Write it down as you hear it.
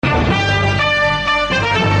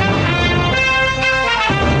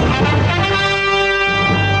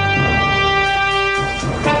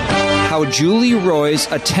how Julie Roy's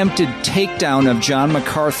attempted takedown of John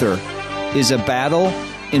MacArthur is a battle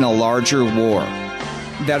in a larger war.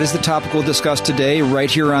 That is the topic we'll discuss today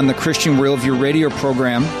right here on the Christian Worldview radio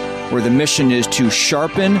program, where the mission is to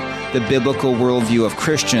sharpen the biblical worldview of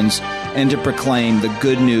Christians and to proclaim the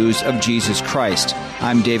good news of Jesus Christ.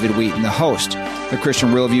 I'm David Wheaton, the host. The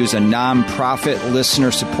Christian Worldview is a non-profit,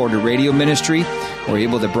 listener-supported radio ministry. We're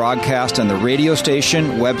able to broadcast on the radio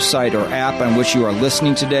station, website, or app on which you are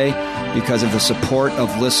listening today because of the support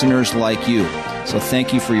of listeners like you. So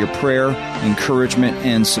thank you for your prayer, encouragement,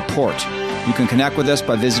 and support. You can connect with us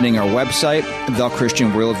by visiting our website,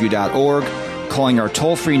 thechristianworldview.org, calling our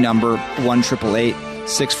toll-free number,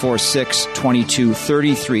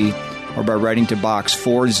 1-888-646-2233, or by writing to Box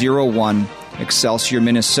 401, Excelsior,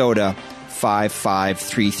 Minnesota,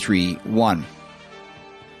 55331.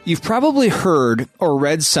 You've probably heard or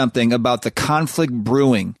read something about the conflict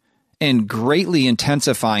brewing and greatly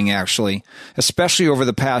intensifying, actually, especially over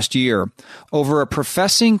the past year, over a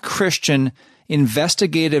professing Christian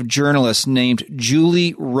investigative journalist named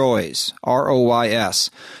Julie Roys, R-O-Y-S,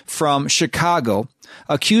 from Chicago,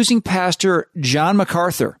 accusing Pastor John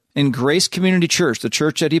MacArthur in Grace Community Church, the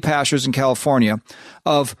church that he pastors in California,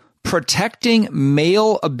 of protecting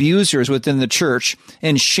male abusers within the church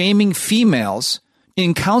and shaming females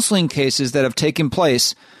in counseling cases that have taken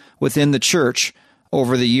place within the church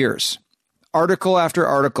over the years. Article after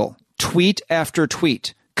article, tweet after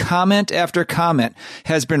tweet, comment after comment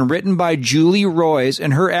has been written by Julie Roys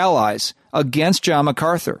and her allies against John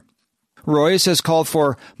MacArthur. Roys has called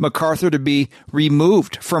for MacArthur to be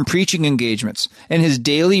removed from preaching engagements and his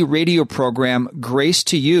daily radio program, Grace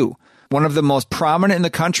to You, one of the most prominent in the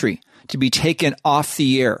country, to be taken off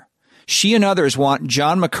the air. She and others want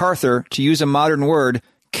John MacArthur, to use a modern word,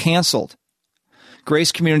 canceled.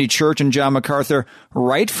 Grace Community Church and John MacArthur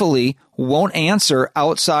rightfully won't answer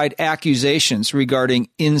outside accusations regarding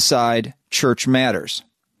inside church matters.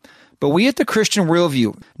 But we at the Christian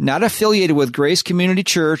Worldview, not affiliated with Grace Community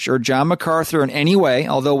Church or John MacArthur in any way,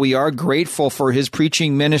 although we are grateful for his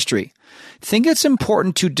preaching ministry, think it's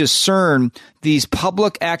important to discern these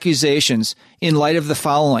public accusations in light of the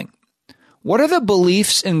following. What are the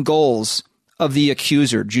beliefs and goals of the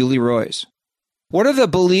accuser, Julie Roys? What are the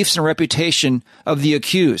beliefs and reputation of the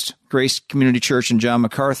accused, Grace Community Church and John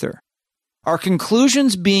MacArthur? Are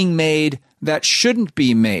conclusions being made that shouldn't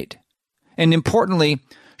be made? And importantly,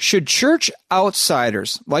 should church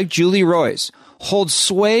outsiders like Julie Roys hold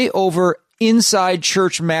sway over inside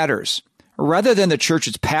church matters rather than the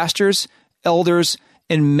church's pastors, elders,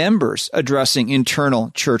 and members addressing internal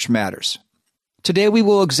church matters? Today we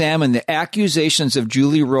will examine the accusations of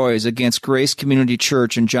Julie Roys against Grace Community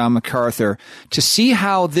Church and John MacArthur to see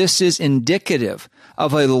how this is indicative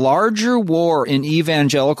of a larger war in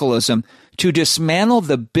evangelicalism to dismantle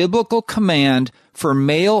the biblical command for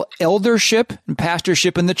male eldership and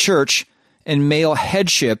pastorship in the church and male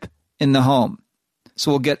headship in the home. So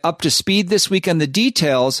we'll get up to speed this week on the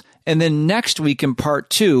details, and then next week in part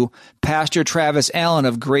 2, Pastor Travis Allen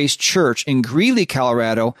of Grace Church in Greeley,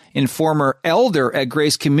 Colorado, and former elder at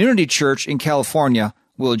Grace Community Church in California,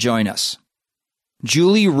 will join us.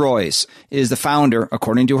 Julie Roys is the founder,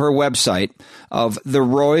 according to her website, of The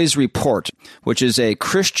Roys Report, which is a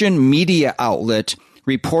Christian media outlet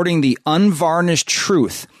reporting the unvarnished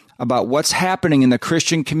truth about what's happening in the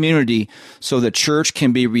Christian community so the church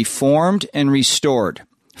can be reformed and restored.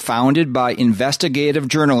 Founded by investigative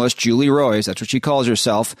journalist Julie Roys, that's what she calls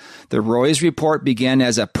herself, the Roys Report began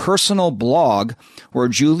as a personal blog where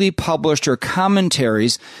Julie published her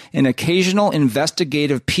commentaries and occasional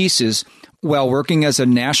investigative pieces while working as a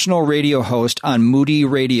national radio host on Moody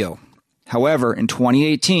Radio. However, in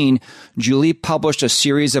 2018, Julie published a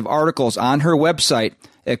series of articles on her website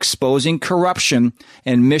exposing corruption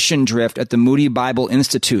and mission drift at the Moody Bible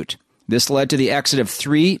Institute. This led to the exit of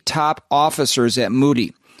 3 top officers at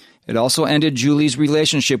Moody. It also ended Julie's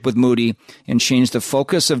relationship with Moody and changed the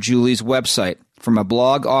focus of Julie's website from a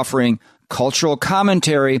blog offering cultural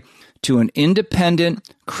commentary to an independent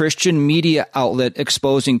Christian media outlet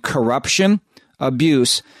exposing corruption,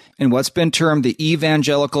 abuse, and what's been termed the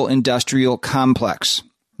evangelical industrial complex.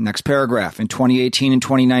 Next paragraph. In 2018 and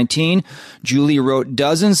 2019, Julie wrote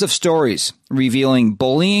dozens of stories revealing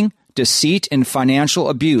bullying, deceit, and financial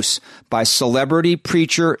abuse by celebrity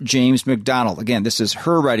preacher James MacDonald. Again, this is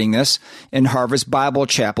her writing this in Harvest Bible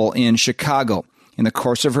Chapel in Chicago. In the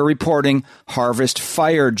course of her reporting, Harvest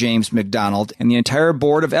fired James MacDonald, and the entire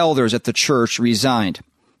board of elders at the church resigned.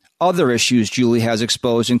 Other issues Julie has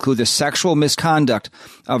exposed include the sexual misconduct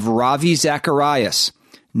of Ravi Zacharias,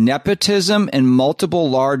 nepotism and multiple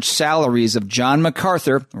large salaries of John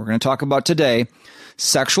MacArthur, we're going to talk about today,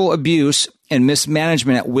 sexual abuse and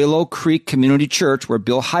mismanagement at Willow Creek Community Church, where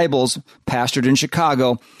Bill Hybels pastored in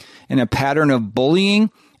Chicago, and a pattern of bullying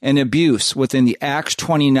and abuse within the Acts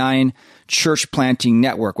 29 church planting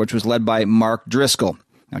network, which was led by Mark Driscoll.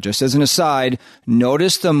 Now, just as an aside,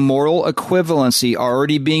 notice the moral equivalency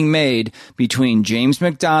already being made between James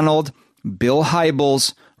MacDonald, Bill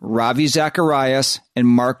Hybels, Ravi Zacharias, and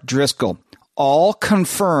Mark Driscoll, all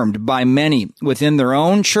confirmed by many within their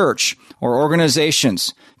own church or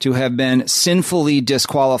organizations to have been sinfully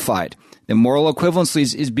disqualified. The moral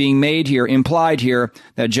equivalency is being made here, implied here,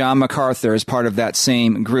 that John MacArthur is part of that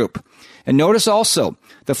same group. And notice also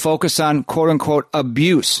the focus on quote-unquote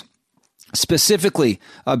abuse, specifically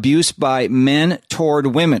abuse by men toward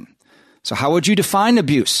women. So how would you define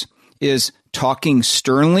abuse? Is talking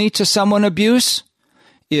sternly to someone abuse?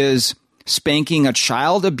 Is spanking a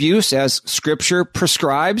child abuse as Scripture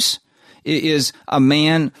prescribes? Is a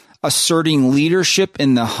man asserting leadership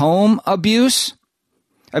in the home abuse?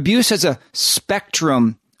 Abuse has a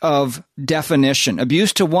spectrum of definition.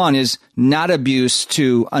 Abuse to one is not abuse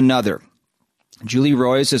to another. Julie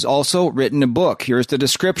Roys has also written a book. Here's the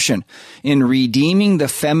description. In Redeeming the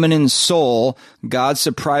Feminine Soul, God's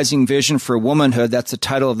Surprising Vision for Womanhood, that's the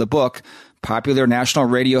title of the book, popular national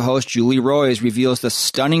radio host Julie Roys reveals the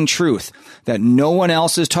stunning truth that no one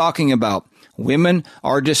else is talking about. Women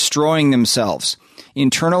are destroying themselves.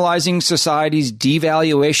 Internalizing society's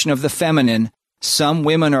devaluation of the feminine, some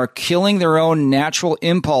women are killing their own natural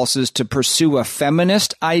impulses to pursue a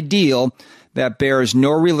feminist ideal that bears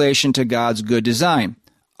no relation to God's good design.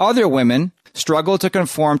 Other women struggle to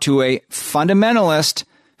conform to a fundamentalist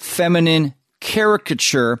feminine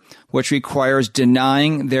caricature, which requires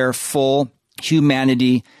denying their full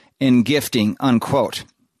humanity and gifting, unquote.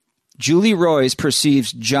 Julie Roys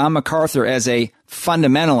perceives John MacArthur as a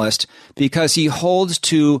fundamentalist because he holds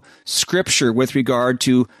to Scripture with regard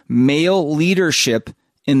to male leadership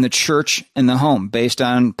in the church and the home, based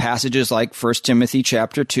on passages like 1 Timothy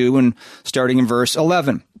chapter 2 and starting in verse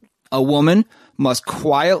 11. A woman must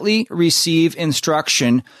quietly receive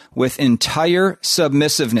instruction with entire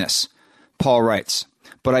submissiveness, Paul writes.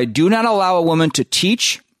 But I do not allow a woman to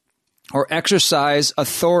teach or exercise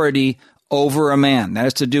authority over a man. That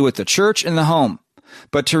has to do with the church and the home,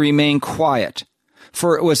 but to remain quiet.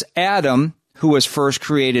 For it was Adam who was first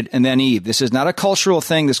created and then Eve. This is not a cultural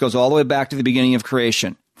thing. This goes all the way back to the beginning of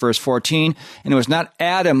creation. Verse 14, and it was not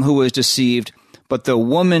Adam who was deceived, but the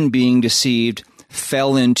woman being deceived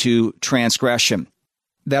fell into transgression.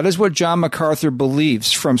 That is what John MacArthur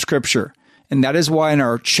believes from Scripture. And that is why in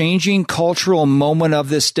our changing cultural moment of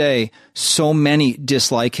this day, so many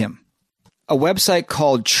dislike him. A website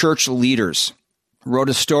called Church Leaders wrote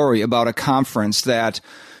a story about a conference that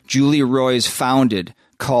Julie Roys founded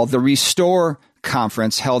called the Restore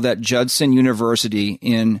Conference, held at Judson University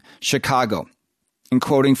in Chicago. In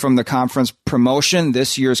quoting from the conference promotion,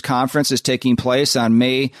 this year's conference is taking place on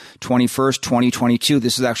May 21st, 2022.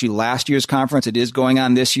 This is actually last year's conference. It is going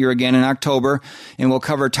on this year again in October, and we'll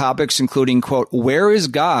cover topics including, quote, where is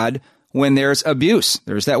God when there's abuse?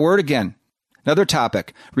 There's that word again. Another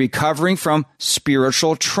topic, recovering from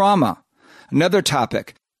spiritual trauma. Another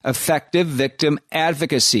topic, effective victim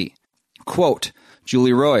advocacy. Quote,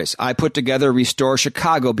 Julie Roys, I put together Restore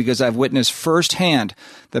Chicago because I've witnessed firsthand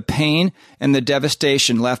the pain and the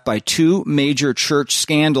devastation left by two major church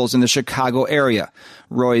scandals in the Chicago area,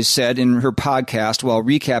 Roys said in her podcast while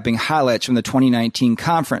recapping highlights from the 2019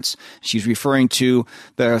 conference. She's referring to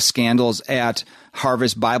the scandals at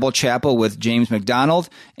Harvest Bible Chapel with James MacDonald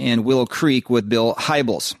and Willow Creek with Bill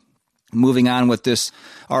Hybels. Moving on with this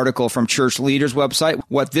article from Church Leaders website,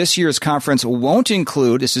 what this year's conference won't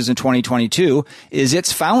include, this is in 2022, is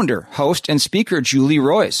its founder, host, and speaker, Julie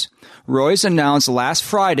Roys. Roys announced last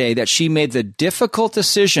Friday that she made the difficult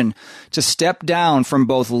decision to step down from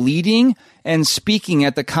both leading and speaking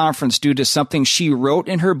at the conference due to something she wrote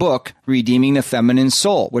in her book, Redeeming the Feminine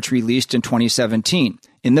Soul, which released in 2017.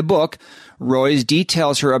 In the book, Roys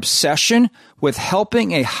details her obsession with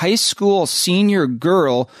helping a high school senior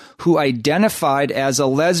girl who identified as a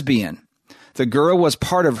lesbian. The girl was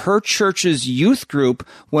part of her church's youth group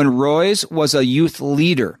when Roys was a youth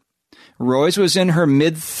leader. Roys was in her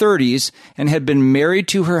mid-30s and had been married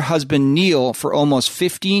to her husband Neil for almost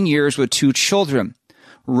 15 years with 2 children.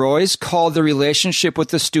 Roys called the relationship with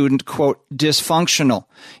the student, quote, dysfunctional,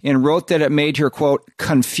 and wrote that it made her, quote,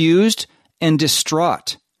 confused and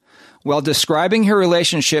distraught. While describing her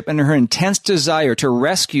relationship and her intense desire to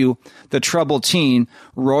rescue the troubled teen,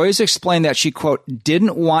 Roys explained that she, quote,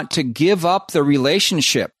 didn't want to give up the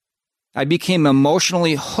relationship. I became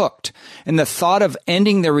emotionally hooked, and the thought of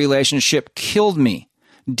ending the relationship killed me.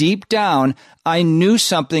 Deep down, I knew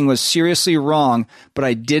something was seriously wrong, but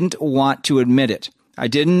I didn't want to admit it. I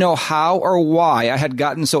didn't know how or why I had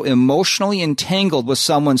gotten so emotionally entangled with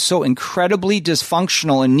someone so incredibly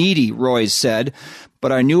dysfunctional and needy, Roys said,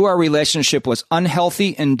 but I knew our relationship was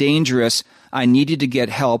unhealthy and dangerous. I needed to get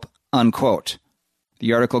help, unquote.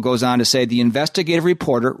 The article goes on to say the investigative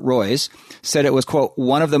reporter, Roys, said it was, quote,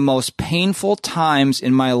 one of the most painful times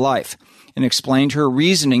in my life, and explained her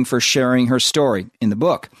reasoning for sharing her story in the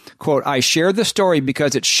book. Quote, I shared the story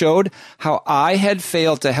because it showed how I had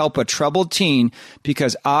failed to help a troubled teen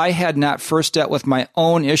because I had not first dealt with my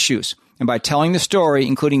own issues. And by telling the story,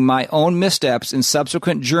 including my own missteps and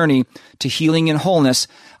subsequent journey to healing and wholeness,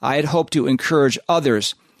 I had hoped to encourage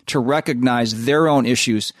others to recognize their own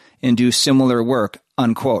issues and do similar work,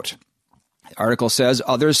 unquote. The article says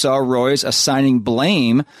others saw Roys assigning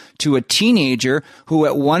blame to a teenager who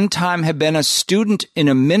at one time had been a student in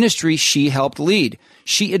a ministry she helped lead.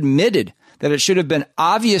 She admitted that it should have been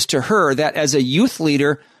obvious to her that as a youth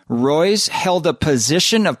leader, Roys held a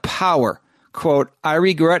position of power. Quote, I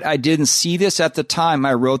regret I didn't see this at the time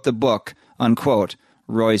I wrote the book, unquote,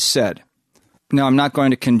 Roys said. Now, I'm not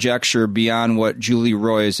going to conjecture beyond what Julie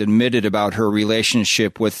Roys admitted about her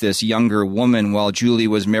relationship with this younger woman while Julie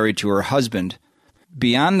was married to her husband.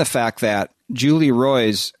 Beyond the fact that Julie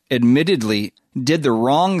Roys admittedly did the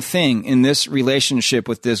wrong thing in this relationship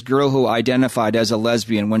with this girl who identified as a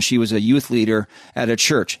lesbian when she was a youth leader at a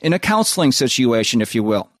church, in a counseling situation, if you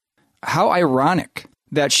will. How ironic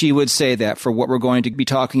that she would say that for what we're going to be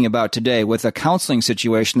talking about today with a counseling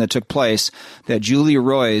situation that took place that Julie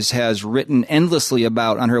Roys has written endlessly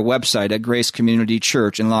about on her website at Grace Community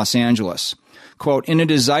Church in Los Angeles. Quote, in a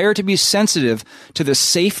desire to be sensitive to the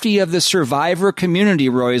safety of the survivor community,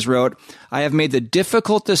 Roys wrote, I have made the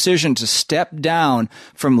difficult decision to step down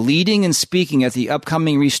from leading and speaking at the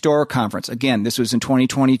upcoming Restore Conference. Again, this was in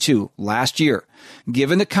 2022, last year.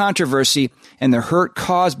 Given the controversy and the hurt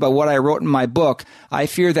caused by what I wrote in my book, I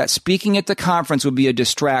fear that speaking at the conference would be a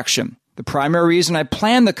distraction. The primary reason I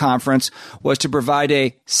planned the conference was to provide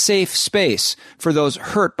a safe space for those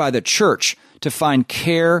hurt by the church to find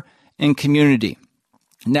care and community.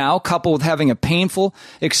 Now, coupled with having a painful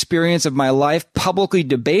experience of my life publicly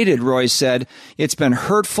debated, Roys said, it's been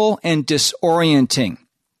hurtful and disorienting.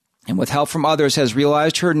 And with help from others has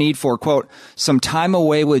realized her need for, quote, some time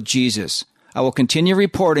away with Jesus. I will continue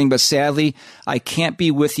reporting, but sadly, I can't be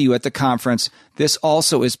with you at the conference. This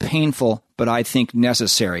also is painful, but I think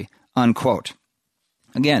necessary, unquote.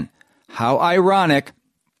 Again, how ironic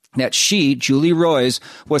that she, Julie Roys,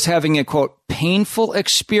 was having a, quote, painful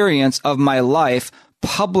experience of my life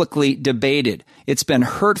publicly debated. It's been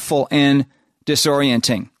hurtful and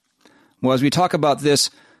disorienting. Well, as we talk about this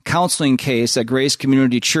counseling case at Grace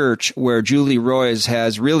Community Church, where Julie Roys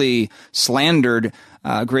has really slandered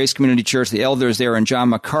Grace Community Church, the elders there, and John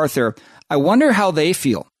MacArthur, I wonder how they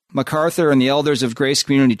feel. MacArthur and the elders of Grace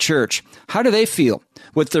Community Church, how do they feel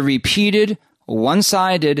with the repeated,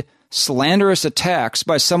 one-sided, slanderous attacks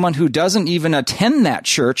by someone who doesn't even attend that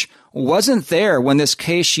church, wasn't there when this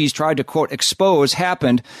case she's tried to, quote, expose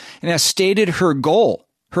happened, and has stated her goal.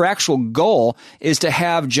 Her actual goal is to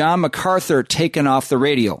have John MacArthur taken off the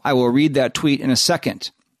radio. I will read that tweet in a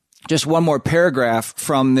second. Just one more paragraph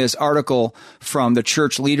from this article from the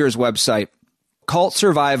church leaders website. Cult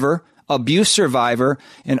survivor, abuse survivor,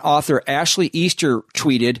 and author Ashley Easter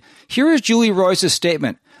tweeted, here is Julie Roys'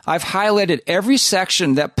 statement. I've highlighted every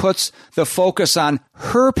section that puts the focus on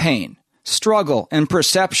her pain, struggle, and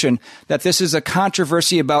perception that this is a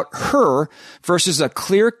controversy about her versus a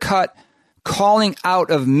clear-cut calling out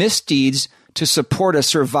of misdeeds to support a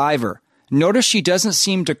survivor. Notice she doesn't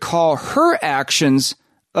seem to call her actions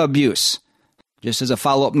abuse. Just as a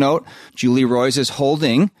follow-up note, Julie Roys is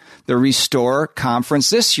holding the Restore Conference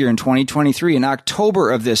this year in 2023 in October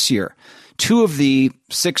of this year. 2 of the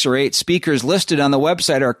 6 or 8 speakers listed on the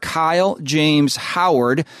website are Kyle James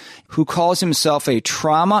Howard, who calls himself a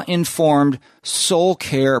trauma-informed soul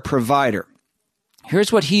care provider.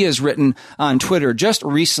 Here's what he has written on Twitter just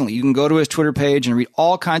recently. You can go to his Twitter page and read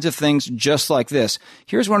all kinds of things just like this.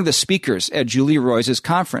 Here's one of the speakers at Julie Roys'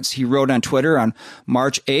 conference. He wrote on Twitter on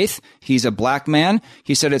March 8th. He's a black man.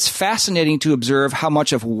 He said, it's fascinating to observe how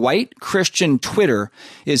much of white Christian Twitter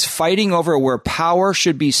is fighting over where power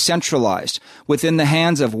should be centralized within the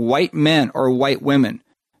hands of white men or white women.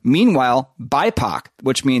 Meanwhile, BIPOC,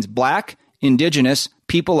 which means black, indigenous,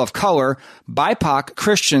 people of color, BIPOC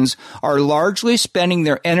Christians are largely spending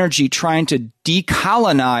their energy trying to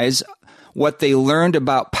decolonize what they learned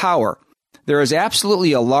about power. There is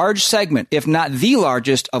absolutely a large segment, if not the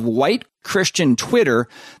largest, of white Christian Twitter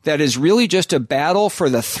that is really just a battle for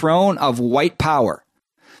the throne of white power.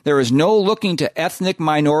 There is no looking to ethnic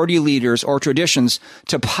minority leaders or traditions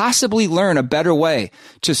to possibly learn a better way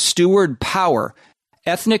to steward power.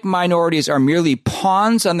 Ethnic minorities are merely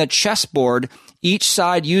pawns on the chessboard each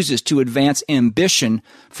side uses to advance ambition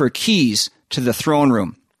for keys to the throne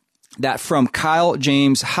room. That from Kyle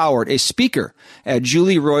James Howard, a speaker at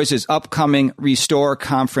Julie Roy's upcoming Restore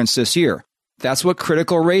conference this year. That's what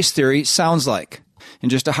critical race theory sounds like. And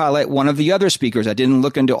just to highlight one of the other speakers, I didn't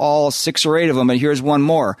look into all 6 or 8 of them, but here's one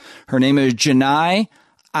more. Her name is Janai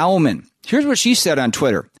Auman. Here's what she said on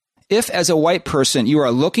Twitter. If, as a white person, you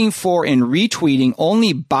are looking for and retweeting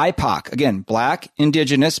only BIPOC, again, Black,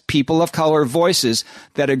 Indigenous, people of color voices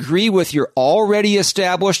that agree with your already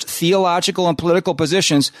established theological and political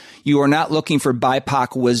positions, you are not looking for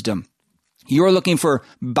BIPOC wisdom. You are looking for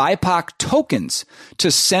BIPOC tokens to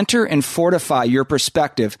center and fortify your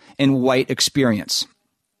perspective and white experience.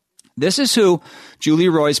 This is who Julie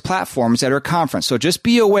Roy's platforms at her conference. So just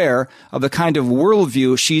be aware of the kind of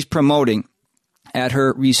worldview she's promoting at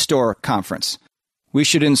her Restore conference. We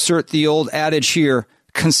should insert the old adage here,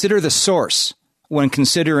 consider the source when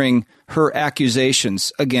considering her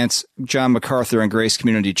accusations against John MacArthur and Grace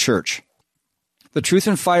Community Church. The Truth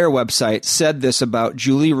and Fire website said this about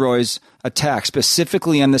Julie Roy's attack,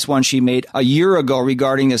 specifically on this one she made a year ago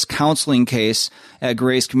regarding this counseling case at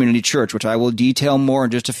Grace Community Church, which I will detail more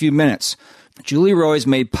in just a few minutes. Julie Roy's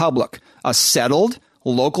made public a settled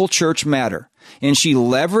local church matter, and she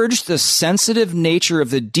leveraged the sensitive nature of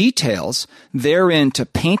the details therein to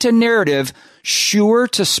paint a narrative sure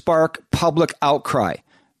to spark public outcry.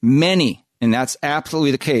 Many, and that's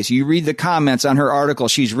absolutely the case. You read the comments on her article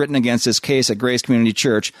she's written against this case at Grace Community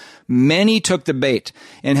Church. Many took the bait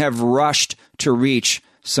and have rushed to reach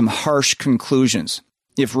some harsh conclusions.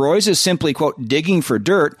 If Roy's is simply, quote, digging for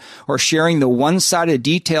dirt or sharing the one-sided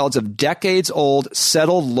details of decades-old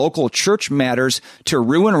settled local church matters to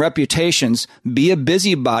ruin reputations, be a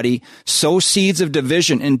busybody, sow seeds of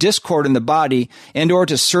division and discord in the body, and or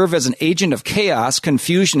to serve as an agent of chaos,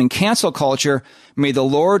 confusion, and cancel culture, may the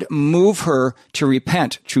Lord move her to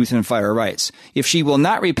repent, Truth and Fire writes. If she will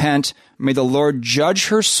not repent, may the Lord judge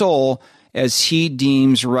her soul as he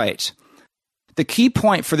deems right. The key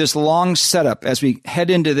point for this long setup as we head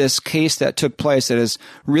into this case that took place that has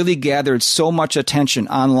really gathered so much attention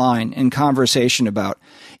online and conversation about,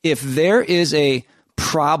 if there is a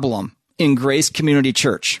problem in Grace Community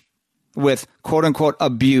Church with quote-unquote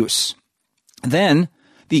abuse, then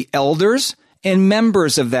the elders and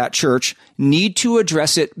members of that church need to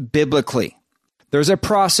address it biblically. There's a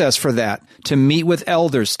process for that, to meet with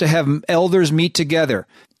elders, to have elders meet together,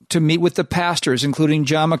 to meet with the pastors, including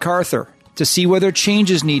John MacArthur, to see whether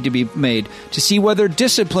changes need to be made, to see whether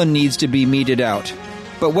discipline needs to be meted out.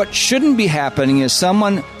 But what shouldn't be happening is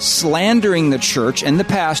someone slandering the church and the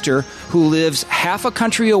pastor who lives half a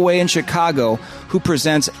country away in Chicago, who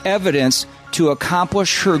presents evidence to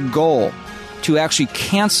accomplish her goal, to actually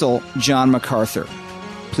cancel John MacArthur.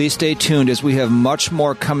 Please stay tuned as we have much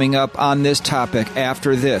more coming up on this topic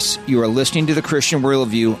after this. You are listening to The Christian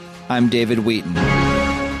Worldview. I'm David Wheaton.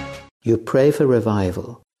 You pray for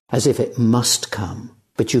revival as if it must come,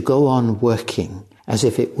 but you go on working as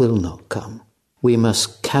if it will not come. We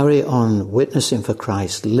must carry on witnessing for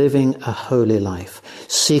Christ, living a holy life,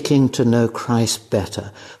 seeking to know Christ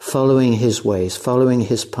better, following his ways, following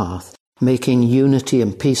his path, making unity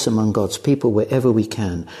and peace among God's people wherever we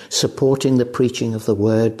can, supporting the preaching of the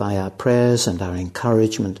word by our prayers and our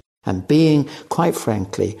encouragement, and being, quite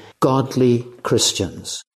frankly, godly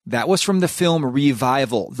Christians. That was from the film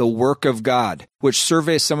Revival, The Work of God, which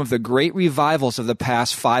surveys some of the great revivals of the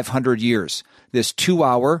past 500 years. This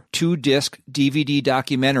 2-hour, 2-disc DVD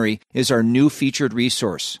documentary is our new featured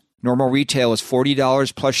resource. Normal retail is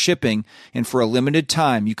 $40 plus shipping, and for a limited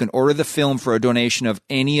time, you can order the film for a donation of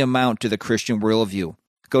any amount to The Christian Worldview.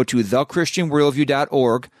 Go to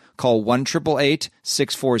thechristianworldview.org, call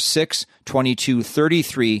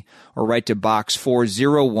 1-888-646-2233, or write to Box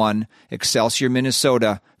 401, Excelsior,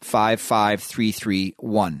 Minnesota,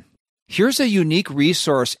 55331. Here's a unique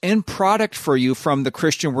resource and product for you from The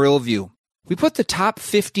Christian Worldview. We put the top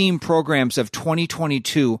 15 programs of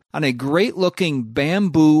 2022 on a great-looking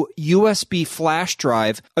bamboo USB flash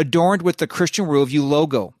drive adorned with the Christian Worldview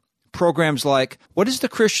logo. Programs like, What is the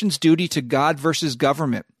Christian's Duty to God versus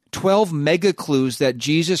Government? 12 mega clues that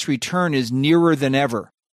Jesus' return is nearer than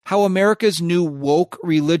ever. How America's new woke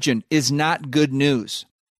religion is not good news.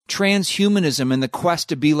 Transhumanism and the quest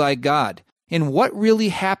to be like God. And what really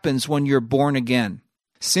happens when you're born again.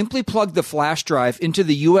 Simply plug the flash drive into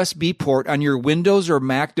the USB port on your Windows or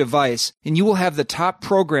Mac device, and you will have the top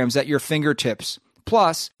programs at your fingertips.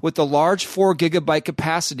 Plus, with the large 4 gigabyte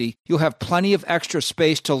capacity, you'll have plenty of extra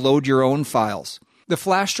space to load your own files. The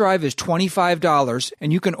flash drive is $25,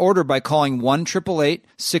 and you can order by calling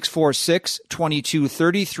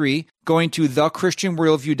 1-888-646-2233, going to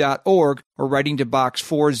thechristianworldview.org, or writing to Box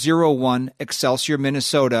 401, Excelsior,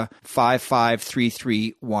 Minnesota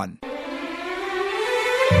 55331.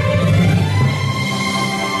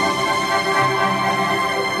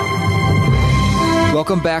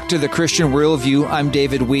 Welcome back to The Christian Worldview. I'm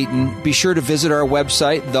David Wheaton. Be sure to visit our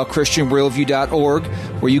website, thechristianworldview.org,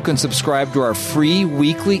 where you can subscribe to our free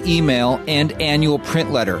weekly email and annual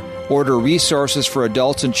print letter, order resources for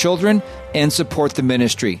adults and children, and support the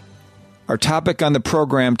ministry. Our topic on the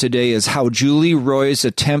program today is how Julie Roy's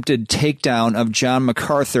attempted takedown of John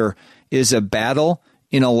MacArthur is a battle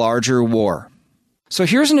in a larger war. So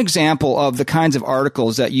here's an example of the kinds of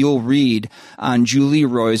articles that you'll read on Julie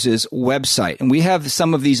Roy's website. And we have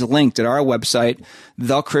some of these linked at our website,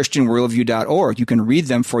 thechristianworldview.org. You can read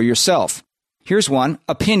them for yourself. Here's one,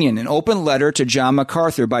 Opinion, an open letter to John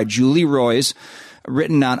MacArthur by Julie Roy's,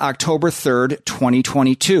 written on October 3rd,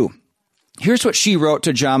 2022. Here's what she wrote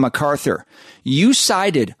to John MacArthur. You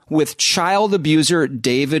sided with child abuser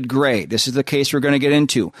David Gray. This is the case we're going to get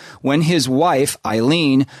into. When his wife,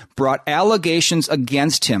 Eileen, brought allegations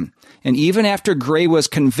against him. And even after Gray was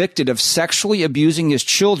convicted of sexually abusing his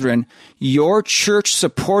children, your church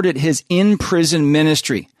supported his in-prison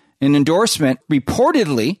ministry. An endorsement,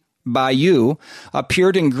 reportedly by you,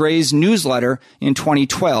 appeared in Gray's newsletter in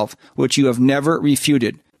 2012, which you have never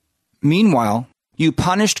refuted. Meanwhile, you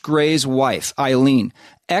punished Gray's wife, Eileen,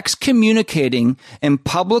 excommunicating and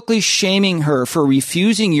publicly shaming her for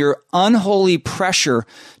refusing your unholy pressure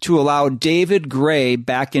to allow David Gray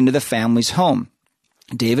back into the family's home.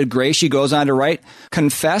 David Gray, she goes on to write,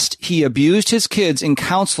 confessed he abused his kids in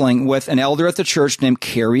counseling with an elder at the church named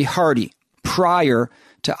Carrie Hardy prior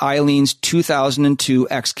to Eileen's 2002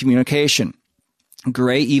 excommunication.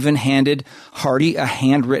 Gray even handed Hardy a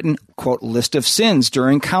handwritten, quote, list of sins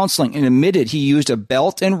during counseling and admitted he used a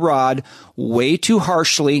belt and rod way too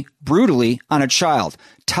harshly, brutally on a child,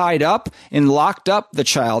 tied up and locked up the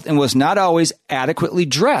child, and was not always adequately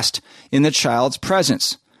dressed in the child's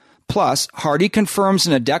presence. Plus, Hardy confirms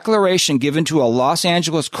in a declaration given to a Los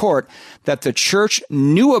Angeles court that the church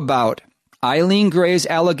knew about Eileen Gray's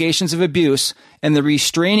allegations of abuse and the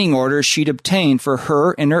restraining order she'd obtained for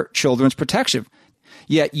her and her children's protection.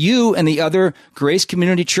 Yet you and the other Grace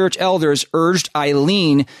Community Church elders urged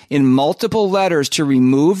Eileen in multiple letters to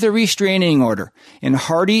remove the restraining order. And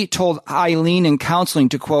Hardy told Eileen in counseling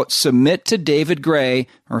to, quote, submit to David Gray,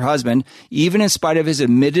 her husband, even in spite of his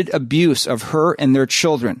admitted abuse of her and their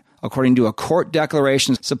children, according to a court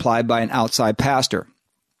declaration supplied by an outside pastor.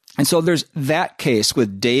 And so there's that case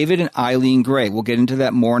with David and Eileen Gray. We'll get into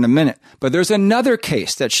that more in a minute. But there's another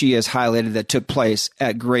case that she has highlighted that took place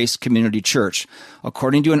at Grace Community Church.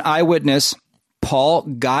 According to an eyewitness, Paul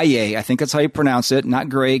Gaye, I think that's how you pronounce it, not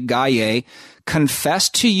Gray, Gaye,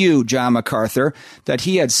 confessed to you, John MacArthur, that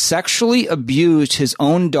he had sexually abused his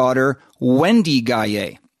own daughter, Wendy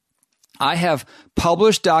Gaye. I have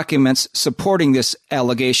published documents supporting this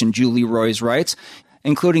allegation, Julie Roy's writes,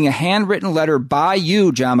 including a handwritten letter by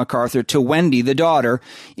you, John MacArthur, to Wendy, the daughter,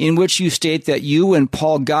 in which you state that you and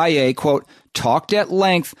Paul Gaye, quote, talked at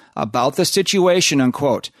length about the situation,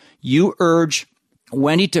 unquote. You urge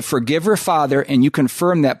Wendy to forgive her father, and you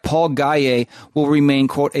confirm that Paul Gaye will remain,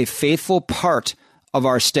 quote, a faithful part of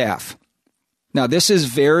our staff. Now, this is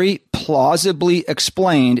very plausibly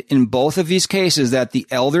explained in both of these cases that the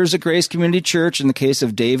elders at Grace Community Church, in the case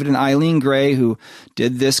of David and Eileen Gray, who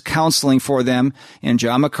did this counseling for them, and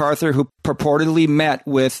John MacArthur, who purportedly met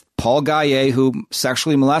with Paul Gaye, who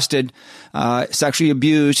sexually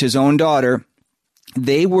abused his own daughter,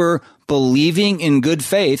 they were believing in good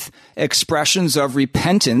faith expressions of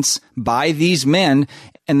repentance by these men,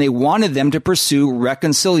 and they wanted them to pursue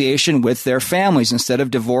reconciliation with their families instead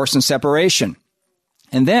of divorce and separation.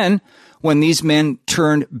 And then, when these men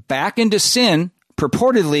turned back into sin,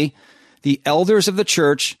 purportedly, the elders of the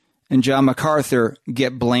church and John MacArthur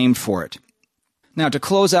get blamed for it. Now, to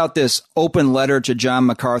close out this open letter to John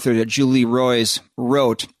MacArthur that Julie Roy's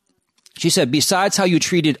wrote, she said, besides how you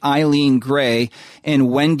treated Eileen Gray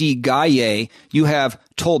and Wendy Gaye, you have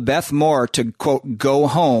told Beth Moore to, quote, go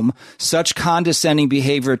home. Such condescending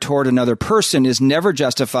behavior toward another person is never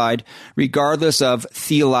justified, regardless of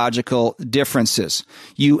theological differences.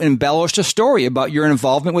 You embellished a story about your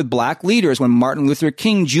involvement with black leaders when Martin Luther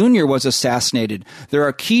King Jr. was assassinated. There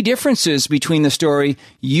are key differences between the story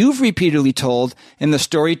you've repeatedly told and the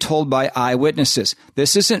story told by eyewitnesses.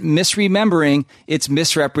 This isn't misremembering, it's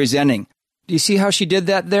misrepresenting. Do you see how she did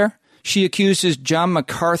that there? she accuses John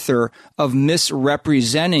MacArthur of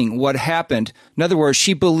misrepresenting what happened. In other words,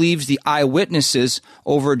 she believes the eyewitnesses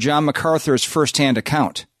over John MacArthur's firsthand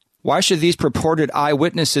account. Why should these purported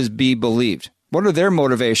eyewitnesses be believed? What are their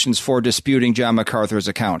motivations for disputing John MacArthur's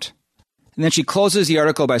account? And then she closes the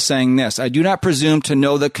article by saying this: I do not presume to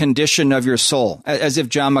know the condition of your soul, as if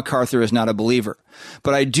John MacArthur is not a believer.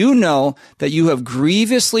 But I do know that you have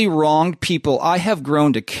grievously wronged people I have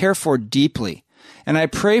grown to care for deeply. And I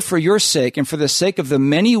pray for your sake and for the sake of the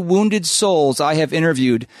many wounded souls I have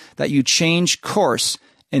interviewed that you change course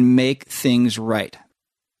and make things right.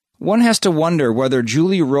 One has to wonder whether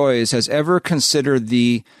Julie Roys has ever considered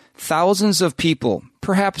the thousands of people,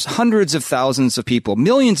 perhaps hundreds of thousands of people,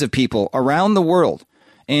 millions of people around the world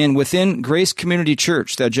and within Grace Community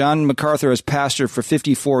Church that John MacArthur has pastored for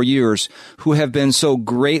 54 years, who have been so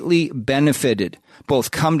greatly benefited,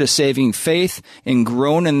 both come to saving faith and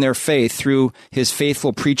grown in their faith through his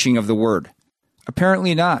faithful preaching of the word.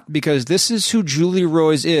 Apparently not, because this is who Julie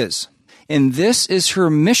Roys is. And this is her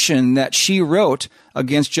mission that she wrote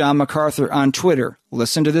against John MacArthur on Twitter.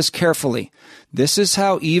 Listen to this carefully. This is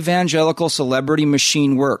how evangelical celebrity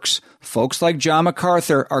machine works. Folks like John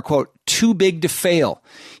MacArthur are, quote, too big to fail.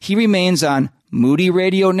 He remains on Moody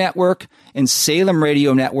Radio Network and Salem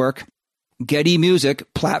Radio Network. Getty Music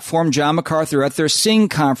platformed John MacArthur at their Sing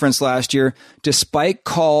conference last year, despite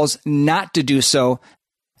calls not to do so,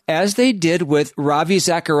 as they did with Ravi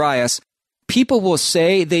Zacharias. People will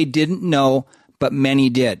say they didn't know, but many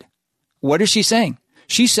did. What is she saying?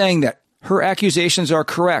 She's saying that her accusations are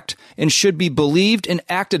correct and should be believed and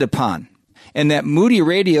acted upon, and that Moody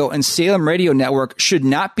Radio and Salem Radio Network should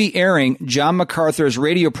not be airing John MacArthur's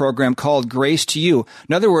radio program called Grace to You.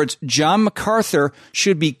 In other words, John MacArthur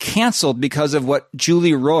should be canceled because of what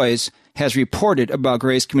Julie Roys has reported about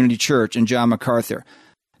Grace Community Church and John MacArthur.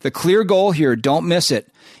 The clear goal here, don't miss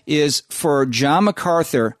it, is for John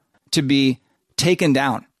MacArthur to be taken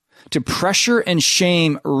down, to pressure and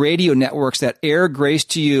shame radio networks that air Grace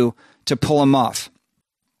to You to pull him off.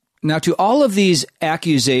 Now, to all of these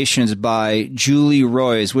accusations by Julie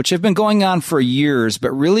Roys, which have been going on for years,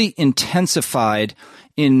 but really intensified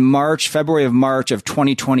in February of March of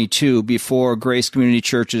 2022 before Grace Community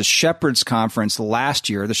Church's Shepherds Conference last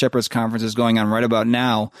year. The Shepherds Conference is going on right about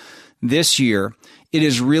now, this year. It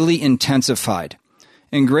is really intensified.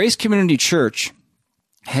 And Grace Community Church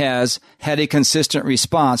has had a consistent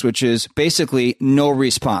response, which is basically no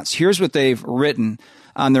response. Here's what they've written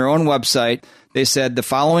on their own website. They said, the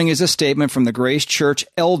following is a statement from the Grace Church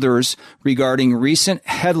elders regarding recent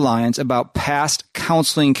headlines about past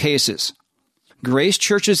counseling cases. Grace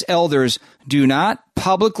Church's elders do not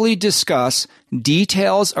publicly discuss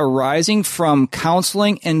details arising from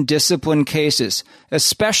counseling and discipline cases,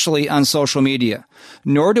 especially on social media,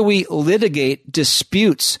 nor do we litigate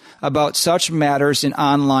disputes about such matters in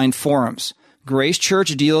online forums. Grace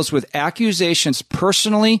Church deals with accusations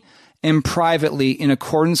personally and privately in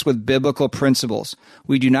accordance with biblical principles.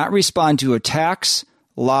 We do not respond to attacks,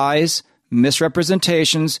 lies,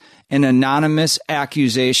 misrepresentations, and anonymous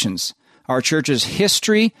accusations. Our church's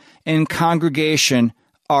history and congregation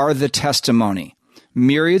are the testimony.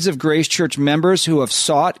 Myriads of Grace Church members who have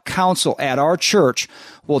sought counsel at our church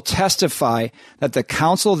will testify that the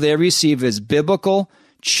counsel they receive is biblical,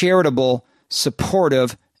 charitable,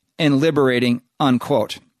 supportive, and liberating,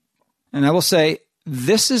 unquote. And I will say,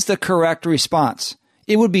 this is the correct response.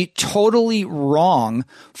 It would be totally wrong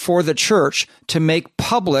for the church to make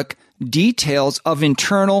public details of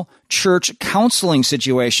internal church counseling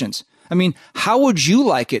situations. I mean, how would you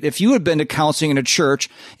like it if you had been to counseling in a church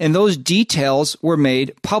and those details were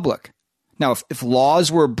made public? Now, if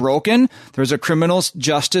laws were broken, there's a criminal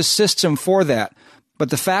justice system for that. But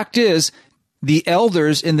the fact is, the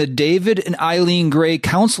elders in the David and Eileen Gray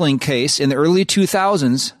counseling case in the early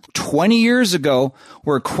 2000s, 20 years ago,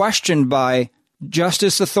 were questioned by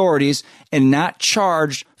justice authorities and not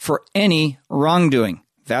charged for any wrongdoing.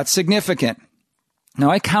 That's significant. Now,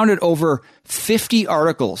 I counted over 50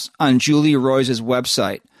 articles on Julie Roys'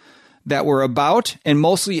 website that were about and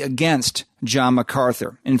mostly against John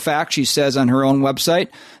MacArthur. In fact, she says on her own website,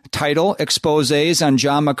 title, Exposés on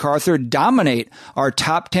John MacArthur dominate our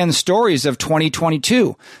top 10 stories of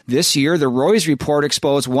 2022. This year, the Roys Report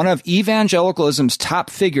exposed one of evangelicalism's top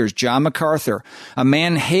figures, John MacArthur, a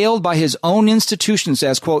man hailed by his own institutions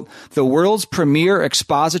as, quote, the world's premier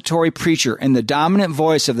expository preacher and the dominant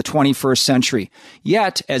voice of the 21st century.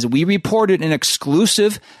 Yet, as we reported in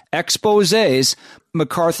exclusive exposés,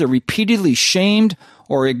 MacArthur repeatedly shamed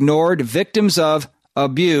or ignored victims of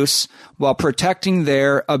abuse while protecting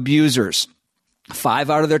their abusers. 5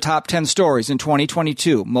 out of their top 10 stories in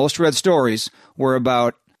 2022, most read stories, were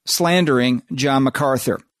about slandering John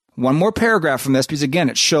MacArthur. One more paragraph from this, because again,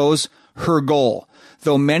 it shows her goal.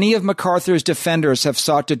 Though many of MacArthur's defenders have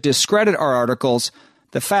sought to discredit our articles,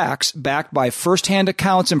 the facts, backed by first-hand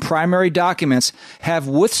accounts and primary documents, have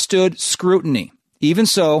withstood scrutiny. Even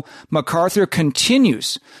so, MacArthur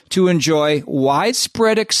continues to enjoy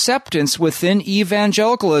widespread acceptance within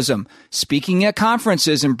evangelicalism, speaking at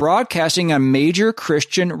conferences and broadcasting on major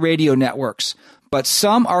Christian radio networks. But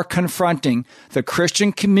some are confronting the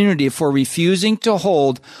Christian community for refusing to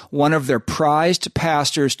hold one of their prized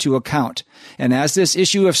pastors to account. And as this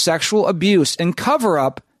issue of sexual abuse and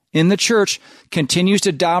cover-up in the church continues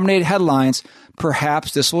to dominate headlines,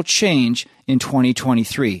 perhaps this will change in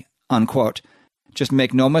 2023, unquote. Just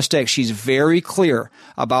make no mistake, she's very clear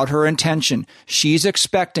about her intention. She's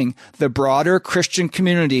expecting the broader Christian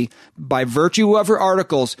community, by virtue of her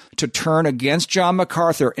articles, to turn against John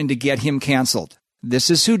MacArthur and to get him canceled. This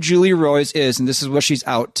is who Julie Roys is, and this is what she's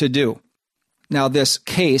out to do. Now, this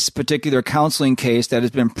case, particular counseling case that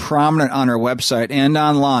has been prominent on her website and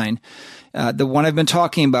online, the one I've been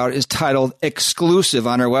talking about is titled Exclusive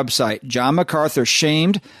on her website. John MacArthur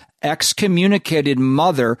shamed excommunicated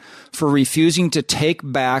mother for refusing to take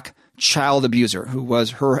back child abuser, who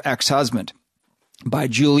was her ex-husband, by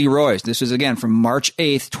Julie Roys. This is, again, from March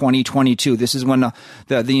 8th, 2022. This is when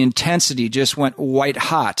the intensity just went white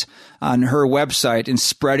hot on her website and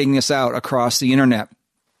spreading this out across the internet.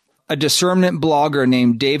 A discernment blogger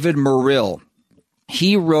named David Merrill,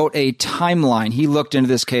 he wrote a timeline. He looked into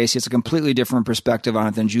this case. He has a completely different perspective on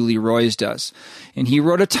it than Julie Roys does. And he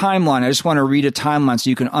wrote a timeline. I just want to read a timeline so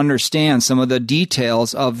you can understand some of the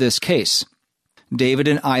details of this case. David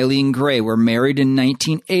and Eileen Gray were married in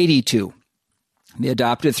 1982. They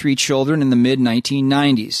adopted 3 children in the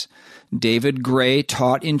mid-1990s. David Gray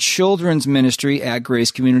taught in children's ministry at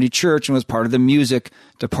Grace Community Church and was part of the music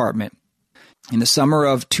department. In the summer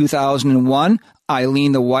of 2001,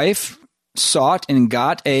 Eileen, the wife, sought and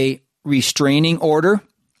got a restraining order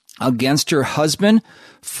against her husband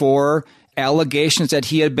for allegations that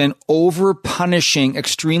he had been over-punishing,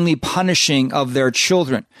 extremely punishing of their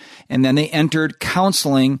children. And then they entered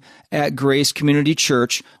counseling at Grace Community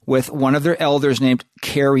Church with one of their elders named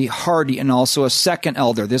Carrie Hardy and also a second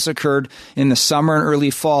elder. This occurred in the summer and early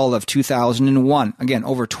fall of 2001, again,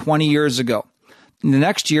 over 20 years ago. In the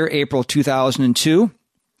next year, April 2002,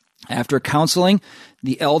 after counseling,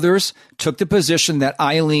 the elders took the position that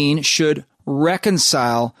Eileen should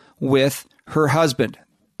reconcile with her husband.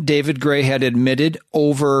 David Gray had admitted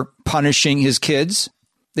over punishing his kids.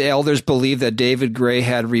 The elders believed that David Gray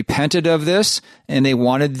had repented of this, and they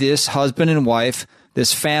wanted this husband and wife,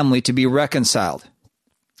 this family, to be reconciled.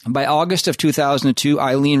 By August of 2002,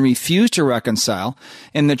 Eileen refused to reconcile,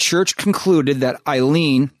 and the church concluded that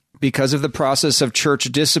Eileen, because of the process of church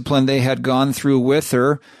discipline they had gone through with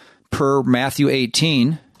her, per Matthew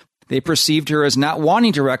 18, they perceived her as not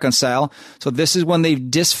wanting to reconcile, so this is when they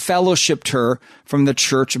disfellowshipped her from the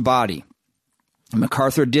church body.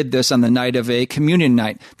 MacArthur did this on the night of a communion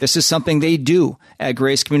night. This is something they do at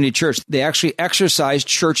Grace Community Church. They actually exercise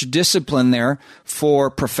church discipline there for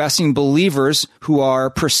professing believers who are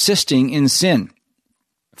persisting in sin.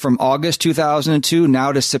 From August 2002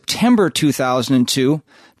 now to September 2002,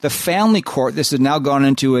 the family court, this has now gone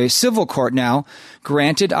into a civil court now,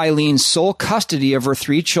 granted Eileen sole custody of her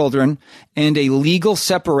 3 children and a legal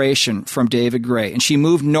separation from David Gray. And she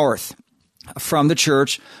moved north from the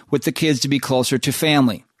church with the kids to be closer to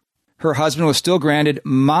family. Her husband was still granted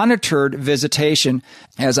monitored visitation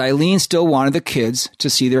as Eileen still wanted the kids to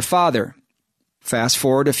see their father. Fast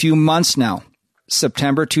forward a few months now.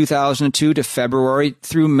 September 2002 to February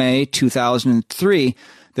through May 2003,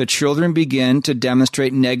 the children begin to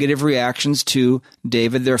demonstrate negative reactions to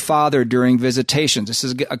David, their father, during visitations. This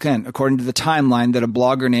is, again, according to the timeline that a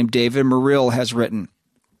blogger named David Merrill has written.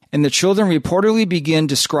 And the children reportedly begin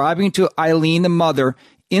describing to Eileen, the mother,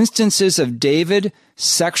 instances of David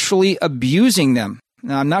sexually abusing them.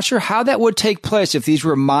 Now, I'm not sure how that would take place if these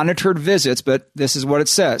were monitored visits, but this is what it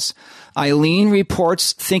says. Eileen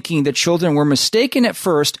reports thinking the children were mistaken at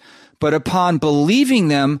first, but upon believing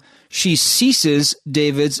them, she ceases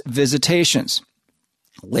David's visitations.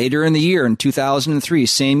 Later in the year, in 2003,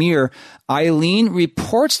 same year, Eileen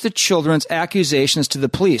reports the children's accusations to the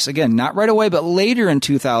police. Again, not right away, but later in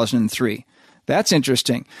 2003. That's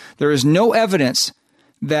interesting. There is no evidence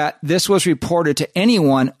that this was reported to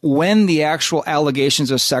anyone when the actual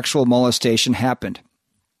allegations of sexual molestation happened.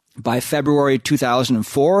 By February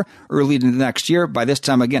 2004, early in the next year, by this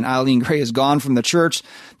time, again, Eileen Gray is gone from the church.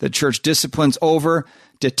 The church discipline's over.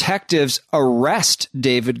 Detectives arrest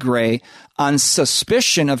David Gray on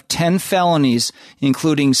suspicion of 10 felonies,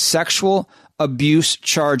 including sexual abuse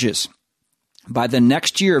charges. By the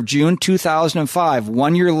next year of June 2005,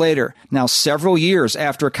 1 year later, now several years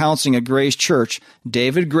after counseling at Gray's church,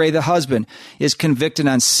 David Gray, the husband, is convicted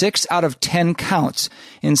on 6 out of 10 counts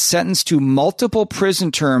and sentenced to multiple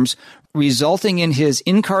prison terms, resulting in his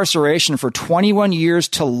incarceration for 21 years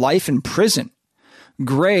to life in prison.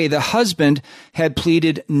 Gray, the husband, had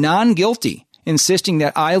pleaded non-guilty, insisting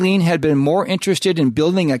that Eileen had been more interested in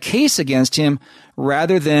building a case against him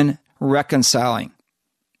rather than reconciling.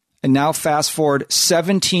 And now fast forward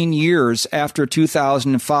 17 years after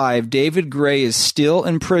 2005, David Gray is still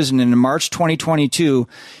in prison, and in March 2022,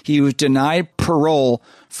 he was denied parole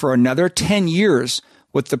for another 10 years,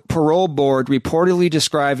 with the parole board reportedly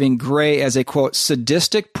describing Gray as a, quote,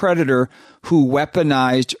 sadistic predator who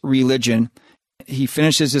weaponized religion. He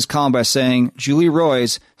finishes his column by saying, Julie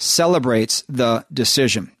Roys celebrates the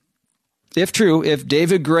decision. If true, if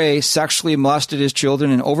David Gray sexually molested his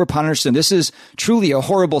children and overpunished them, this is truly a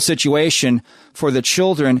horrible situation for the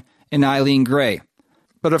children and Eileen Gray.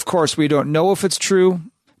 But of course, we don't know if it's true.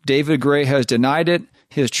 David Gray has denied it.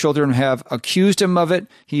 His children have accused him of it.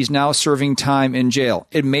 He's now serving time in jail.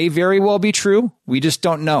 It may very well be true. We just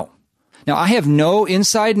don't know. Now, I have no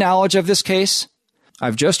inside knowledge of this case.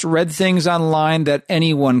 I've just read things online that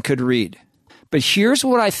anyone could read. But here's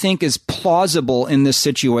what I think is plausible in this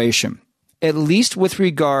situation, at least with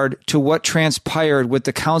regard to what transpired with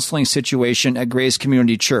the counseling situation at Grace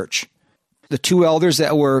Community Church. The 2 elders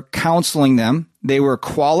that were counseling them, they were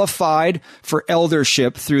qualified for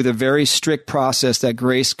eldership through the very strict process that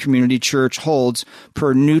Grace Community Church holds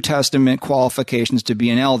per New Testament qualifications to be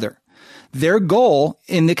an elder. Their goal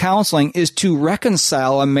in the counseling is to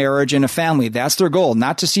reconcile a marriage and a family. That's their goal,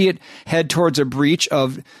 not to see it head towards a breach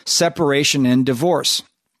of separation and divorce.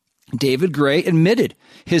 David Gray admitted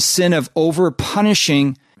his sin of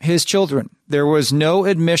over-punishing his children. There was no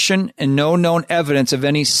admission and no known evidence of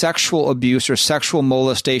any sexual abuse or sexual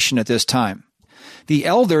molestation at this time. The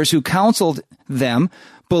elders who counseled them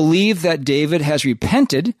believe that David has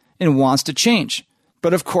repented and wants to change.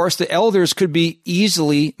 But of course, the elders could be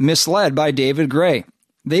easily misled by David Gray.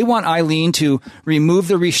 They want Eileen to remove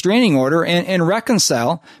the restraining order and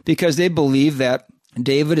reconcile because they believe that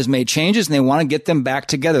David has made changes and they want to get them back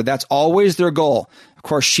together. That's always their goal. Of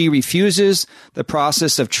course, she refuses. The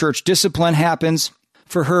process of church discipline happens.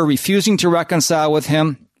 For her refusing to reconcile with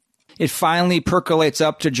him, it finally percolates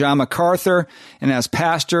up to John MacArthur, and as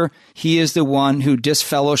pastor, he is the one who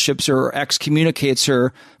disfellowships her or excommunicates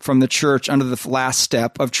her from the church under the last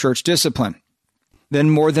step of church discipline. Then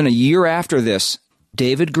more than a year after this,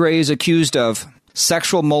 David Gray is accused of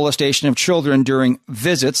sexual molestation of children during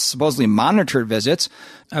visits, supposedly monitored visits.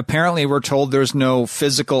 Apparently, we're told there's no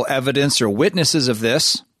physical evidence or witnesses of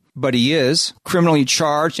this, but he is criminally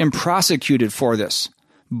charged and prosecuted for this.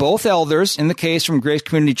 Both elders in the case from Grace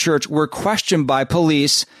Community Church were questioned by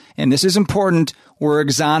police, and this is important, were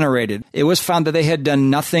exonerated. It was found that they had done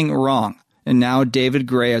nothing wrong. And now David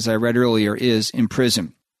Gray, as I read earlier, is in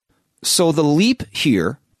prison. So the leap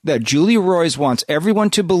here that Julie Roys wants everyone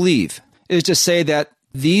to believe is to say that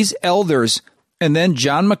these elders and then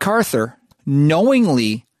John MacArthur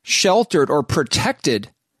knowingly sheltered or protected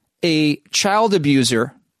a child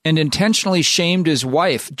abuser and intentionally shamed his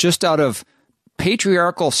wife just out of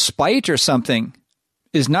patriarchal spite or something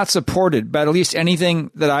is not supported by at least anything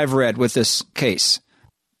that I've read with this case.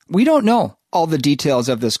 We don't know all the details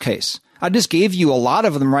of this case. I just gave you a lot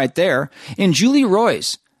of them right there. And Julie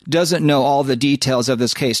Roys doesn't know all the details of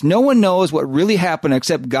this case. No one knows what really happened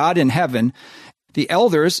except God in heaven. The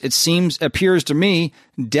elders, it appears to me,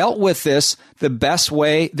 dealt with this the best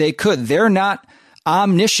way they could. They're not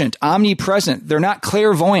omniscient, omnipresent. They're not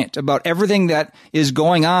clairvoyant about everything that is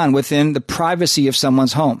going on within the privacy of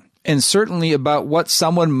someone's home, and certainly about what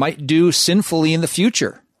someone might do sinfully in the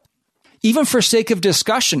future. Even for sake of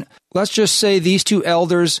discussion, let's just say these 2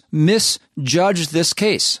 elders misjudged this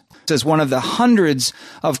case. As one of the hundreds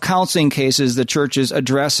of counseling cases the church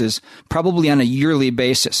addresses, probably on a yearly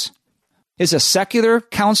basis. Is a secular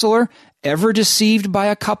counselor ever deceived by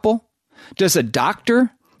a couple? Does a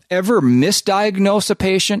doctor ever misdiagnose a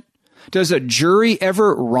patient? Does a jury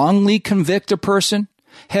ever wrongly convict a person?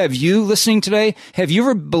 Have you, listening today, have you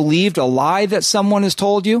ever believed a lie that someone has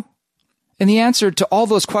told you? And the answer to all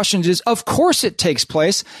those questions is, of course it takes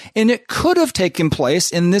place, and it could have taken place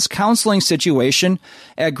in this counseling situation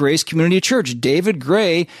at Grace Community Church. David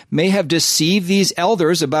Gray may have deceived these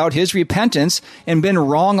elders about his repentance and been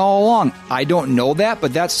wrong all along. I don't know that,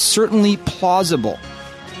 but that's certainly plausible.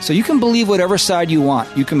 So you can believe whatever side you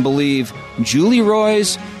want. You can believe Julie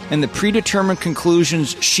Roys and the predetermined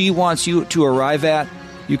conclusions she wants you to arrive at.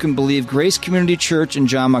 You can believe Grace Community Church and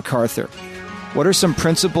John MacArthur. What are some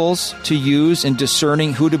principles to use in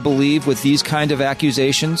discerning who to believe with these kind of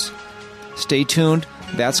accusations? Stay tuned.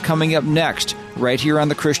 That's coming up next, right here on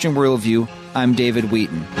the Christian Worldview. I'm David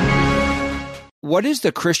Wheaton. What is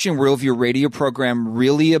the Christian Worldview radio program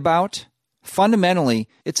really about? Fundamentally,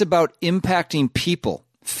 it's about impacting people,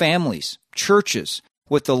 families, churches,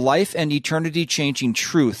 with the life and eternity-changing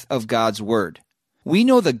truth of God's Word. We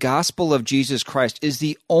know the gospel of Jesus Christ is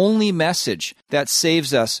the only message that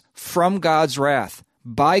saves us from God's wrath,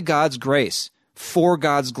 by God's grace, for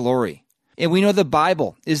God's glory. And we know the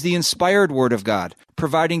Bible is the inspired Word of God,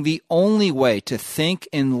 providing the only way to think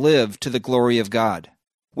and live to the glory of God.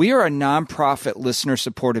 We are a nonprofit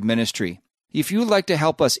listener-supported ministry. If you would like to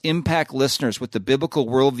help us impact listeners with the biblical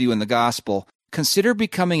worldview and the gospel, consider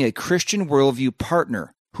becoming a Christian Worldview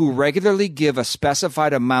partner who regularly give a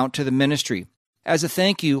specified amount to the ministry. As a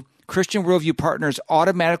thank you, Christian Worldview partners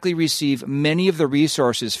automatically receive many of the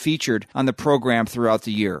resources featured on the program throughout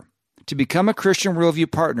the year. To become a Christian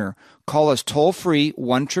Worldview partner, call us toll-free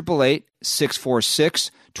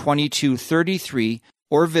 1-888-646-2233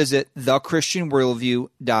 or visit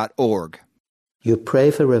thechristianworldview.org. You pray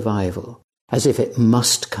for revival as if it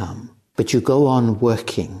must come, but you go on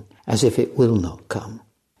working as if it will not come.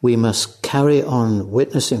 We must carry on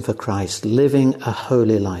witnessing for Christ, living a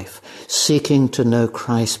holy life, seeking to know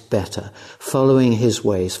Christ better, following his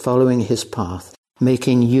ways, following his path,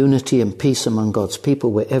 making unity and peace among God's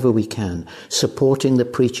people wherever we can, supporting the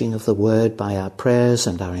preaching of the word by our prayers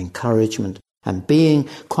and our encouragement, and being,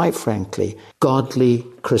 quite frankly, godly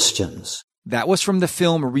Christians. That was from the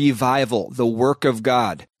film Revival, The Work of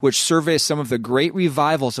God, which surveys some of the great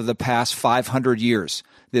revivals of the past 500 years.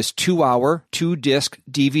 This 2-hour, 2-disc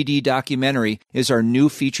DVD documentary is our new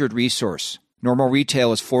featured resource. Normal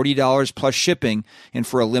retail is $40 plus shipping, and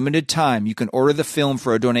for a limited time, you can order the film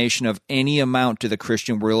for a donation of any amount to the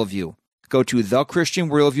Christian Worldview. Go to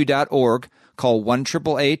thechristianworldview.org, call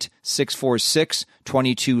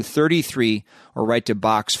 1-888-646-2233, or write to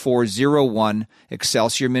Box 401,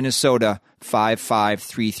 Excelsior, Minnesota,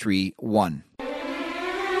 55331.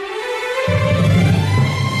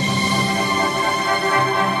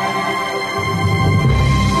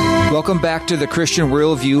 Welcome back to the Christian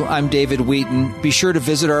Worldview. I'm David Wheaton. Be sure to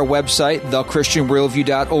visit our website,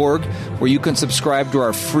 thechristianworldview.org, where you can subscribe to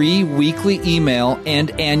our free weekly email and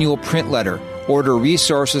annual print letter, order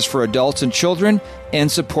resources for adults and children, and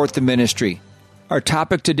support the ministry. Our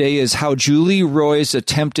topic today is how Julie Roy's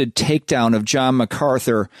attempted takedown of John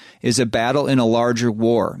MacArthur is a battle in a larger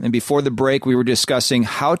war. And before the break, we were discussing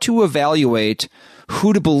how to evaluate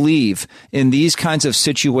who to believe in these kinds of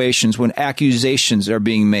situations when accusations are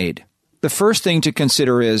being made. The first thing to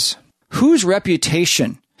consider is whose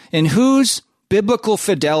reputation and whose biblical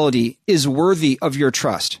fidelity is worthy of your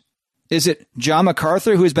trust. Is it John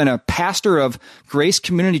MacArthur, who has been a pastor of Grace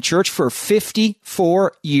Community Church for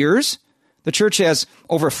 54 years? The church has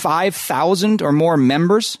over 5,000 or more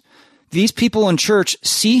members. These people in church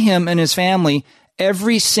see him and his family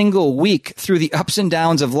every single week through the ups and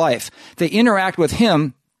downs of life. They interact with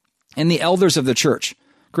him and the elders of the church.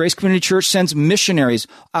 Grace Community Church sends missionaries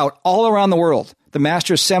out all around the world. The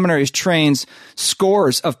Master's Seminaries trains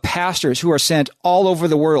scores of pastors who are sent all over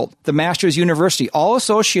the world. The Master's University, all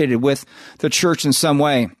associated with the church in some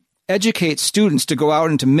way, educates students to go out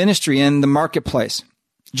into ministry in the marketplace.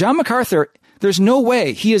 John MacArthur, there's no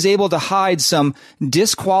way he is able to hide some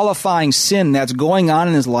disqualifying sin that's going on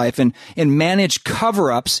in his life and manage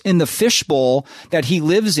cover-ups in the fishbowl that he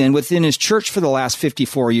lives in within his church for the last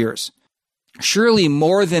 54 years. Surely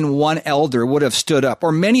more than one elder would have stood up,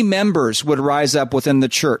 or many members would rise up within the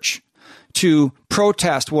church to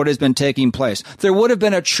protest what has been taking place. There would have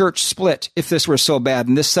been a church split if this were so bad,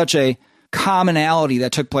 and this is such a commonality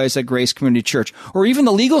that took place at Grace Community Church. Or even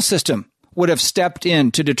the legal system would have stepped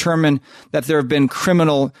in to determine that there have been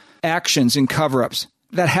criminal actions and cover-ups.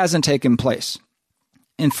 That hasn't taken place.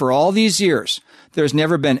 And for all these years, there's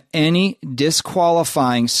never been any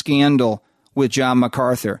disqualifying scandal with John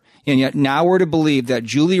MacArthur. And yet now we're to believe that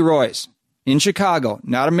Julie Roy's in Chicago,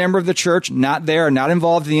 not a member of the church, not there, not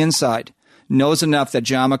involved in the inside, knows enough that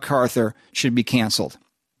John MacArthur should be canceled.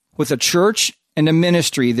 With a church and a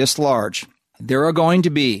ministry this large, there are going to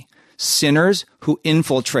be sinners who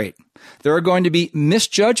infiltrate. There are going to be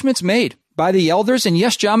misjudgments made by the elders and,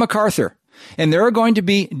 yes, John MacArthur. And there are going to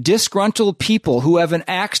be disgruntled people who have an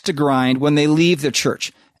axe to grind when they leave the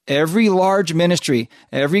church. Every large ministry,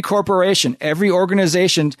 every corporation, every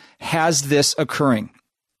organization has this occurring.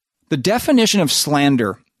 The definition of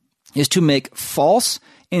slander is to make false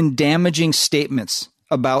and damaging statements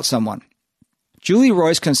about someone. Julie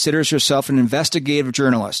Royce considers herself an investigative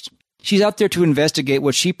journalist. She's out there to investigate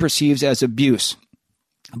what she perceives as abuse.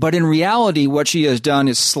 But in reality, what she has done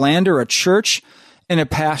is slander a church and a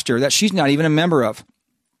pastor that she's not even a member of.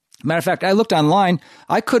 Matter of fact, I looked online.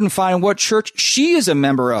 I couldn't find what church she is a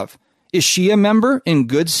member of. Is she a member in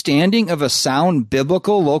good standing of a sound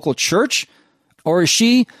biblical local church? Or is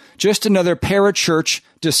she just another parachurch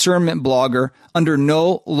discernment blogger under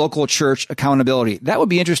no local church accountability? That would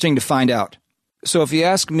be interesting to find out. So if you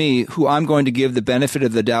ask me who I'm going to give the benefit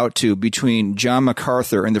of the doubt to between John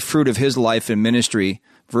MacArthur and the fruit of his life and ministry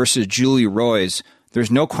versus Julie Roys, there's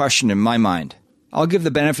no question in my mind. I'll give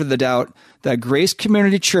the benefit of the doubt that Grace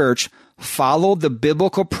Community Church followed the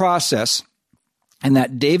biblical process and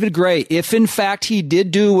that David Gray, if in fact he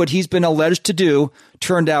did do what he's been alleged to do,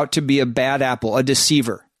 turned out to be a bad apple, a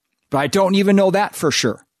deceiver. But I don't even know that for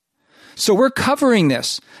sure. So we're covering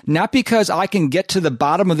this, not because I can get to the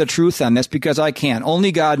bottom of the truth on this, because I can.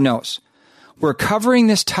 Only God knows. We're covering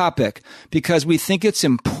this topic because we think it's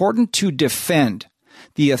important to defend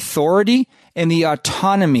the authority and the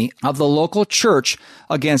autonomy of the local church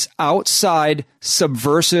against outside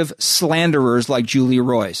subversive slanderers like Julie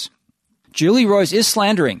Roys. Julie Roys is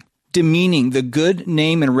slandering, demeaning the good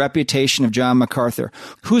name and reputation of John MacArthur,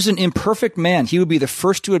 who's an imperfect man. He would be the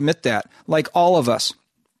first to admit that, like all of us.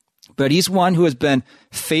 But he's one who has been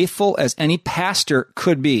faithful as any pastor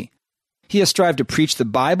could be. He has strived to preach the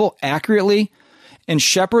Bible accurately and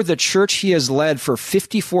shepherd the church he has led for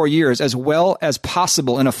 54 years as well as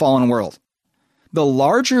possible in a fallen world. The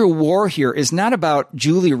larger war here is not about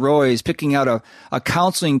Julie Roys picking out a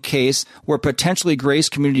counseling case where potentially Grace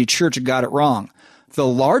Community Church got it wrong. The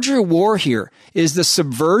larger war here is the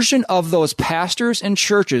subversion of those pastors and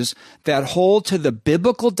churches that hold to the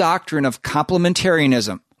biblical doctrine of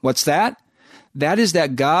complementarianism. What's that? That is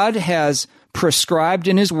that God has prescribed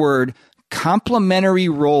in His Word complementary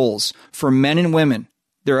roles for men and women.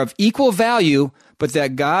 They're of equal value, but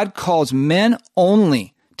that God calls men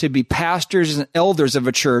only to be pastors and elders of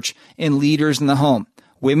a church and leaders in the home.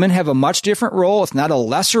 Women have a much different role. It's not a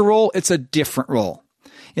lesser role. It's a different role.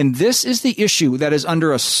 And this is the issue that is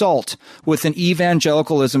under assault within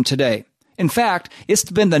evangelicalism today. In fact, it's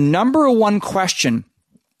been the number one question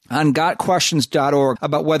on gotquestions.org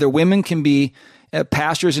about whether women can be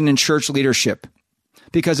pastors and in church leadership.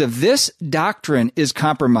 Because if this doctrine is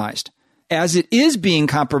compromised, as it is being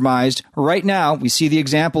compromised right now, we see the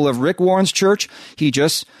example of Rick Warren's church. He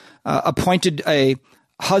just appointed a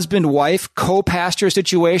husband-wife co-pastor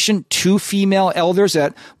situation, 2 female elders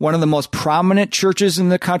at one of the most prominent churches in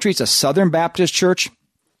the country. It's a Southern Baptist church.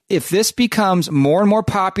 If this becomes more and more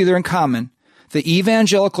popular and common, the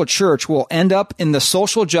evangelical church will end up in the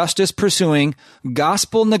social justice pursuing,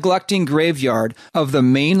 gospel neglecting graveyard of the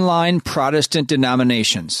mainline Protestant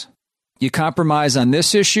denominations. You compromise on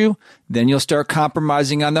this issue, then you'll start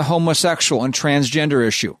compromising on the homosexual and transgender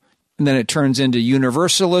issue. And then it turns into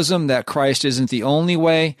universalism, that Christ isn't the only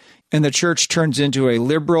way, and the church turns into a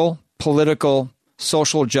liberal, political,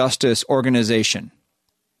 social justice organization.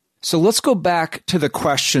 So let's go back to the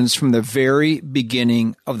questions from the very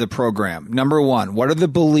beginning of the program. Number 1, what are the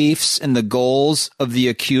beliefs and the goals of the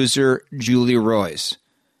accuser, Julie Roys?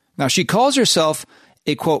 Now, she calls herself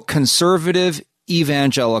a, quote, conservative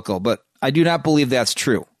evangelical, but I do not believe that's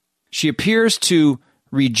true. She appears to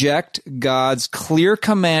reject God's clear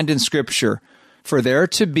command in Scripture for there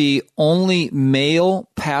to be only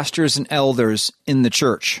male pastors and elders in the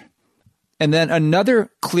church. And then another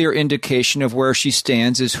clear indication of where she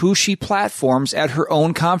stands is who she platforms at her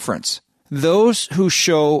own conference. Those who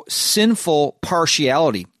show sinful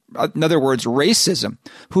partiality, in other words, racism,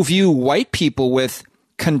 who view white people with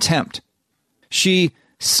contempt. She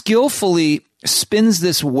skillfully spins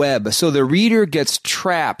this web so the reader gets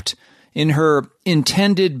trapped in her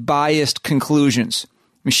intended biased conclusions.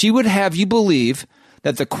 She would have you believe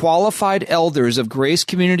that the qualified elders of Grace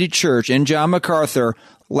Community Church and John MacArthur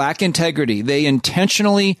lack integrity. They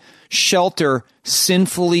intentionally shelter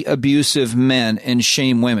sinfully abusive men and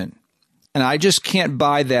shame women. And I just can't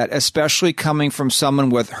buy that, especially coming from someone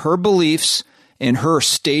with her beliefs and her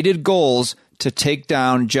stated goals to take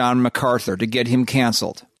down John MacArthur, to get him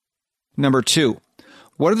canceled. Number 2,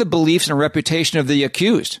 what are the beliefs and reputation of the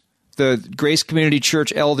accused, the Grace Community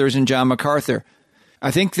Church elders and John MacArthur?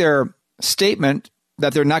 I think their statement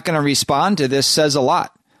that they're not going to respond to this says a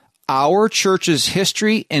lot. Our church's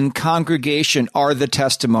history and congregation are the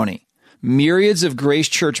testimony. Myriads of Grace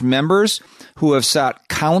Church members who have sought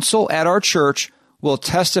counsel at our church will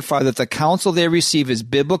testify that the counsel they receive is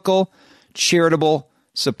biblical, charitable,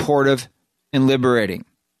 supportive, and liberating.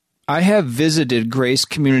 I have visited Grace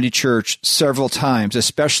Community Church several times,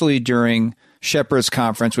 especially during Shepherd's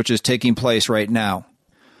Conference, which is taking place right now.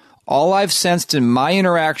 All I've sensed in my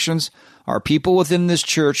interactions are people within this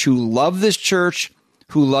church who love this church,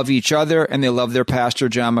 who love each other, and they love their pastor,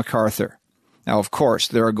 John MacArthur. Now, of course,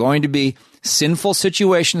 there are going to be sinful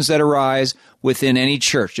situations that arise within any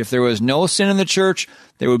church. If there was no sin in the church,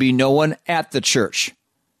 there would be no one at the church.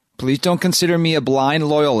 Please don't consider me a blind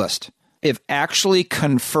loyalist. If actually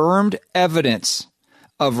confirmed evidence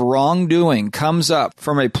of wrongdoing comes up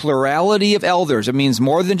from a plurality of elders, it means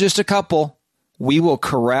more than just a couple, we will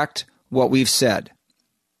correct what we've said.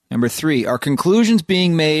 Number 3, are conclusions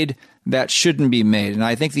being made that shouldn't be made? And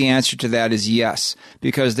I think the answer to that is yes,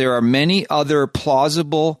 because there are many other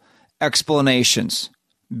plausible explanations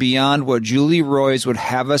beyond what Julie Roys would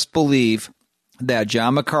have us believe that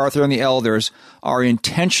John MacArthur and the elders are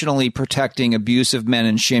intentionally protecting abusive men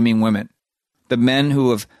and shaming women. The men who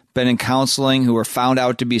have been in counseling, who were found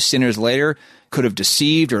out to be sinners later, could have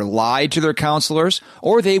deceived or lied to their counselors,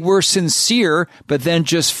 or they were sincere, but then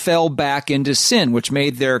just fell back into sin, which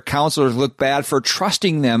made their counselors look bad for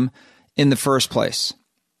trusting them in the first place.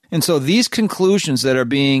 And so these conclusions that are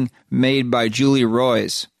being made by Julie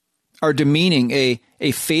Roys are demeaning a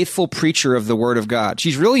faithful preacher of the Word of God.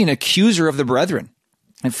 She's really an accuser of the brethren.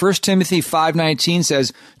 And 1 Timothy 5:19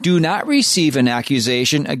 says, "Do not receive an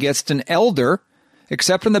accusation against an elder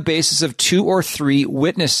except on the basis of 2 or 3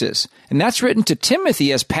 witnesses." And that's written to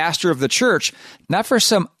Timothy as pastor of the church, not for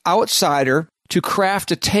some outsider to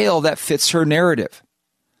craft a tale that fits her narrative.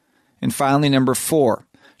 And finally, number 4,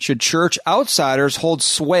 should church outsiders hold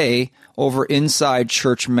sway over inside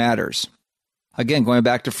church matters? Again, going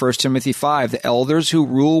back to 1 Timothy 5, the elders who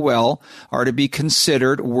rule well are to be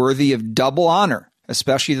considered worthy of double honor,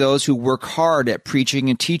 especially those who work hard at preaching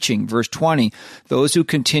and teaching. Verse 20, those who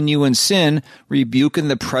continue in sin rebuke in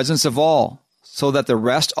the presence of all, so that the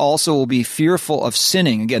rest also will be fearful of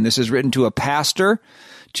sinning. Again, this is written to a pastor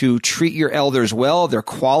to treat your elders well. They're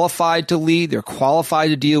qualified to lead. They're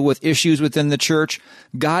qualified to deal with issues within the church.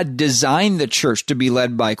 God designed the church to be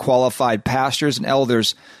led by qualified pastors and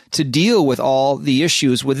elders to deal with all the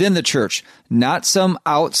issues within the church, not some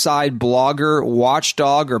outside blogger,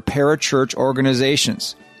 watchdog, or parachurch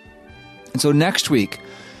organizations. And so next week,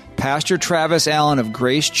 Pastor Travis Allen of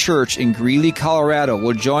Grace Church in Greeley, Colorado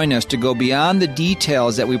will join us to go beyond the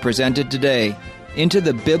details that we presented today into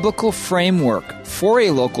the biblical framework for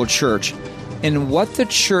a local church and what the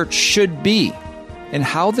church should be and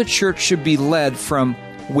how the church should be led from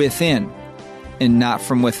within and not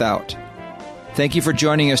from without. Thank you for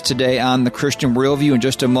joining us today on the Christian Worldview. In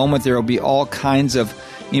just a moment, there will be all kinds of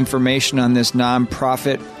information on this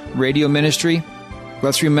nonprofit radio ministry.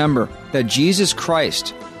 Let's remember that Jesus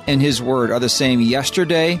Christ and His Word are the same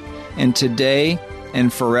yesterday and today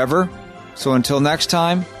and forever. So until next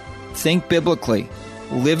time, think biblically,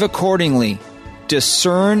 live accordingly,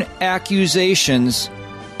 discern accusations,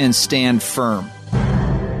 and stand firm.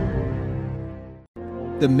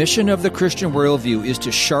 The mission of the Christian Worldview is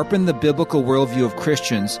to sharpen the biblical worldview of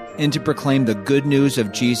Christians and to proclaim the good news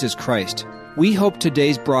of Jesus Christ. We hope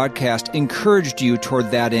today's broadcast encouraged you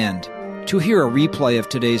toward that end. To hear a replay of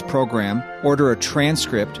today's program, order a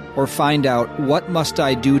transcript, or find out what must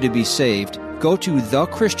I do to be saved, go to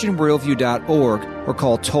thechristianworldview.org or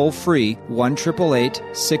call toll-free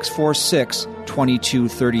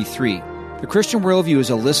 1-888-646-2233. The Christian Worldview is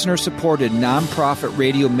a listener-supported nonprofit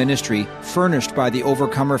radio ministry furnished by the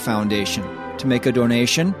Overcomer Foundation. To make a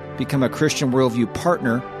donation, become a Christian Worldview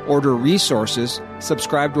partner, order resources,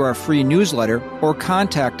 subscribe to our free newsletter, or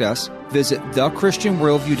contact us, visit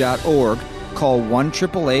thechristianworldview.org, call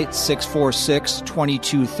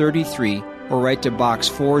 1-888-646-2233, or write to Box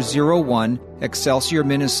 401, Excelsior,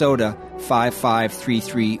 Minnesota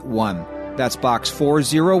 55331. That's Box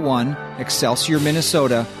 401, Excelsior,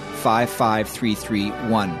 Minnesota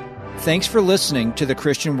 55331. Thanks for listening to the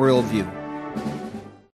Christian Worldview.